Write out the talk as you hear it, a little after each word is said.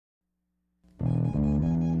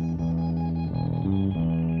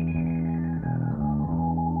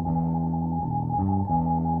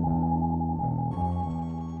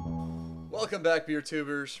Welcome back, beer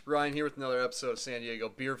tubers. Ryan here with another episode of San Diego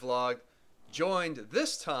Beer Vlog. Joined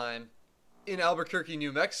this time in Albuquerque,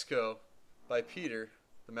 New Mexico by Peter,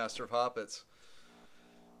 the master of hoppets.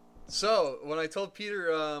 So, when I told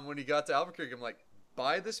Peter when he got to Albuquerque, I'm like,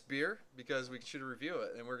 buy this beer because we should review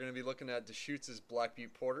it. And we're going to be looking at Deschutes' Black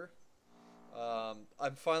Butte Porter.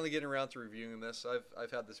 I'm finally getting around to reviewing this.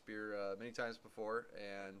 I've had this beer many times before.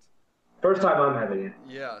 And First time I'm having it.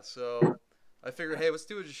 yeah, so I figured, hey, let's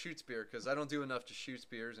do a Deschutes beer because I don't do enough Deschutes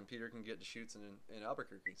beers, and Peter can get Deschutes in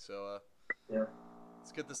Albuquerque. So Yeah.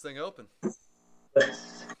 let's get this thing open.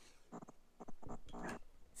 Thanks.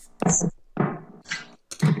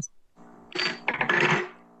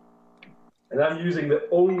 And I'm using the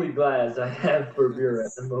only glass I have for beer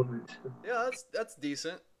at the moment. Yeah, that's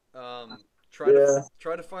decent. Try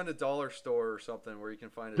to find a dollar store or something where you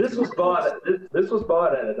can find it. This was bought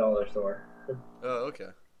at a dollar store. Oh, okay.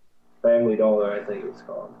 Family Dollar, I think it was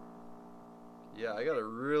called. Yeah, I got a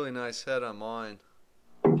really nice head on mine.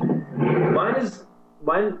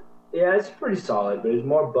 Mine. Yeah, it's pretty solid, but it's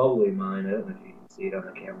more bubbly. Mine. I don't know if you can see it on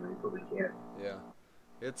the camera. You probably can't. Yeah,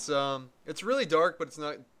 it's really dark, but it's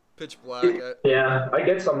not pitch black. Yeah, I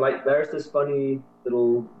get some there's this funny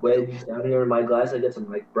little wedge down here in my glass. I get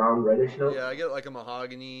some brown reddish notes. Yeah, I get like a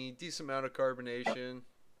mahogany, decent amount of carbonation.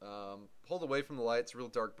 Hold away from the light. It's real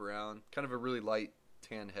dark brown, kind of a really light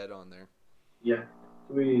tan head on there. Yeah.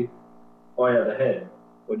 Oh yeah, the head.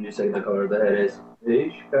 What did you say the color of the head is?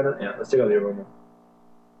 Beige, kind of. Yeah. Let's take out the aroma.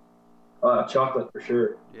 Chocolate for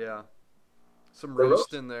sure. Yeah. Some The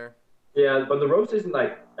roast in there. Yeah, but the roast isn't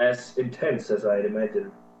as intense as I'd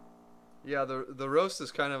imagined. Yeah, the roast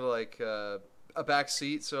is kind of like a back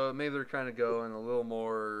seat, so maybe they're kind of going a little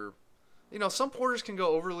more. You know, some porters can go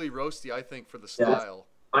overly roasty, I think, for the style.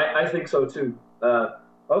 Yeah, I think so too. I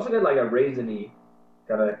also get a raisiny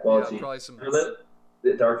kind of quality. Yeah, probably some.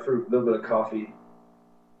 The dark fruit, a little bit of coffee.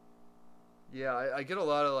 Yeah, I get a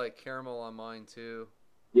lot of caramel on mine too.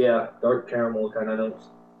 Yeah, dark caramel kind of notes.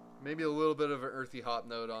 Maybe a little bit of an earthy hop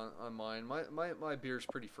note on mine. My beer's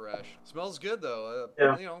pretty fresh. Smells good though.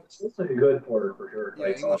 Yeah, you know, it's like a good porter for sure.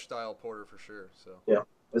 Yeah, English style porter for sure. So yeah,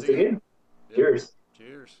 let's dig in. Yep. Cheers.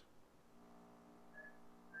 Cheers.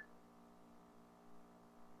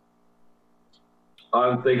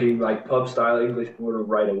 I'm thinking pub style English porter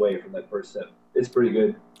right away from that first sip. It's pretty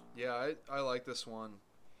good. Yeah, I like this one.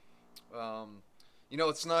 You know,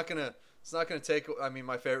 it's not gonna take. I mean,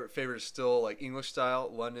 my favorite is still English style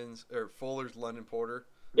London's or Fuller's London Porter.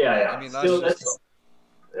 Yeah. I mean,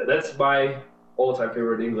 that's my all-time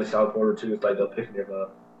favorite English style porter too. It's the epitome of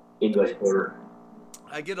a English porter.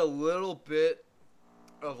 I get a little bit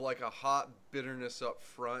of a hot bitterness up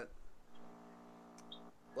front,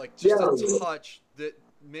 just a touch that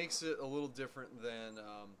makes it a little different than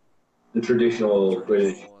the traditional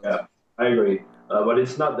British. ones. Yeah, I agree. But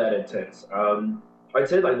it's not that intense. I'd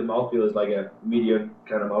say the mouthfeel is a medium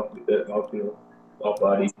kind of mouthfeel, off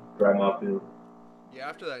body, dry mouthfeel. Yeah,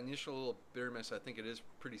 after that initial little bitterness, I think it is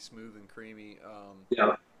pretty smooth and creamy.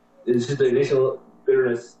 Yeah, it's just the initial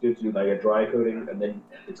bitterness gives you a dry coating, and then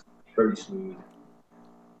it's pretty smooth.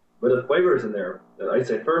 But the flavor is in there. I'd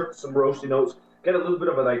say first some roasty notes, get a little bit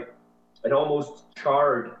of an almost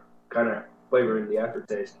charred kind of flavor in the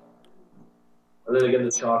aftertaste, and then again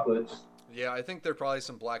the chocolates. Yeah, I think there are probably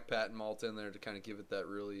some black patent malt in there to kind of give it that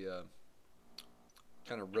really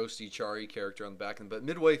kind of roasty, charry character on the back end. But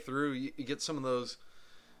midway through, you get some of those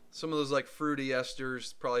fruity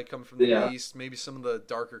esters probably come from the east. Maybe some of the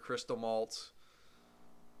darker crystal malts.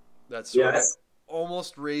 That's sort of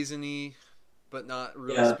almost raisiny, but not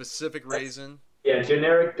really specific raisin. Yeah,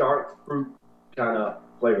 generic dark fruit kind of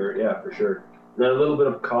flavor. Yeah, for sure. And then a little bit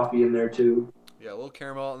of coffee in there too. Yeah, a little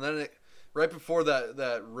caramel, and then right before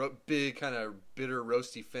that big kind of bitter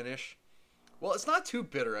roasty finish. Well, it's not too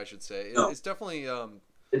bitter, I should say. No. It's definitely.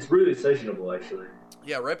 It's really sessionable, actually.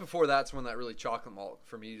 Yeah, right before that's when that really chocolate malt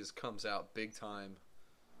for me just comes out big time,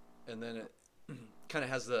 and then it kind of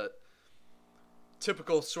has the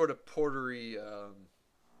typical sort of portery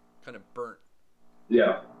kind of burnt.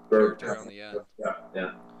 Yeah, character on the end.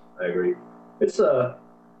 Yeah, I agree. It's a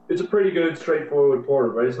pretty good, straightforward porter,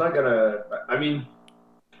 but it's not gonna. I mean,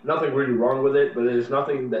 nothing really wrong with it, but there's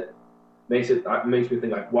nothing that makes me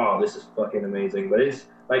think wow, this is fucking amazing. But it's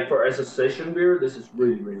as a session beer, this is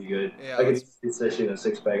really, really good. Yeah, I can session a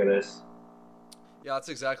 6-pack of this. Yeah, that's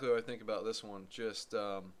exactly what I think about this one. Just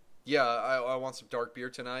I want some dark beer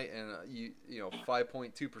tonight, and you know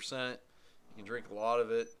 5.2%. You can drink a lot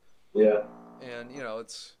of it. Yeah. And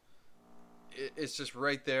it's just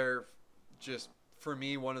right there, just for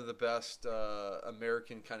me, one of the best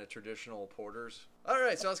American kind of traditional porters. All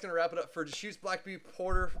right, so that's going to wrap it up for Deschutes Black Butte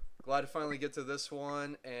Porter glad to finally get to this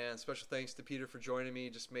one. And special thanks to Peter for joining me.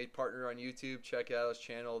 Just made partner on YouTube. Check out his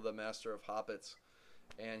channel, The Master of Hoppets.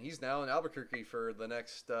 And he's now in Albuquerque for the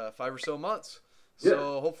next 5 or so months. Yeah.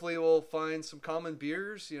 So hopefully we'll find some common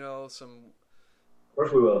beers, some Of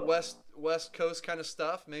course we will. West Coast kind of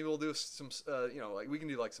stuff. Maybe we'll do some, like we can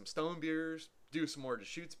do like some Stone beers, do some more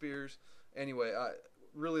Deschutes beers. Anyway, I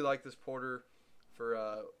really like this porter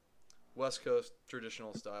for West Coast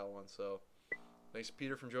traditional style one. So thanks,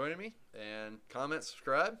 Peter, for joining me. And comment,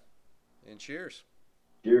 subscribe, and cheers.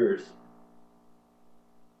 Cheers.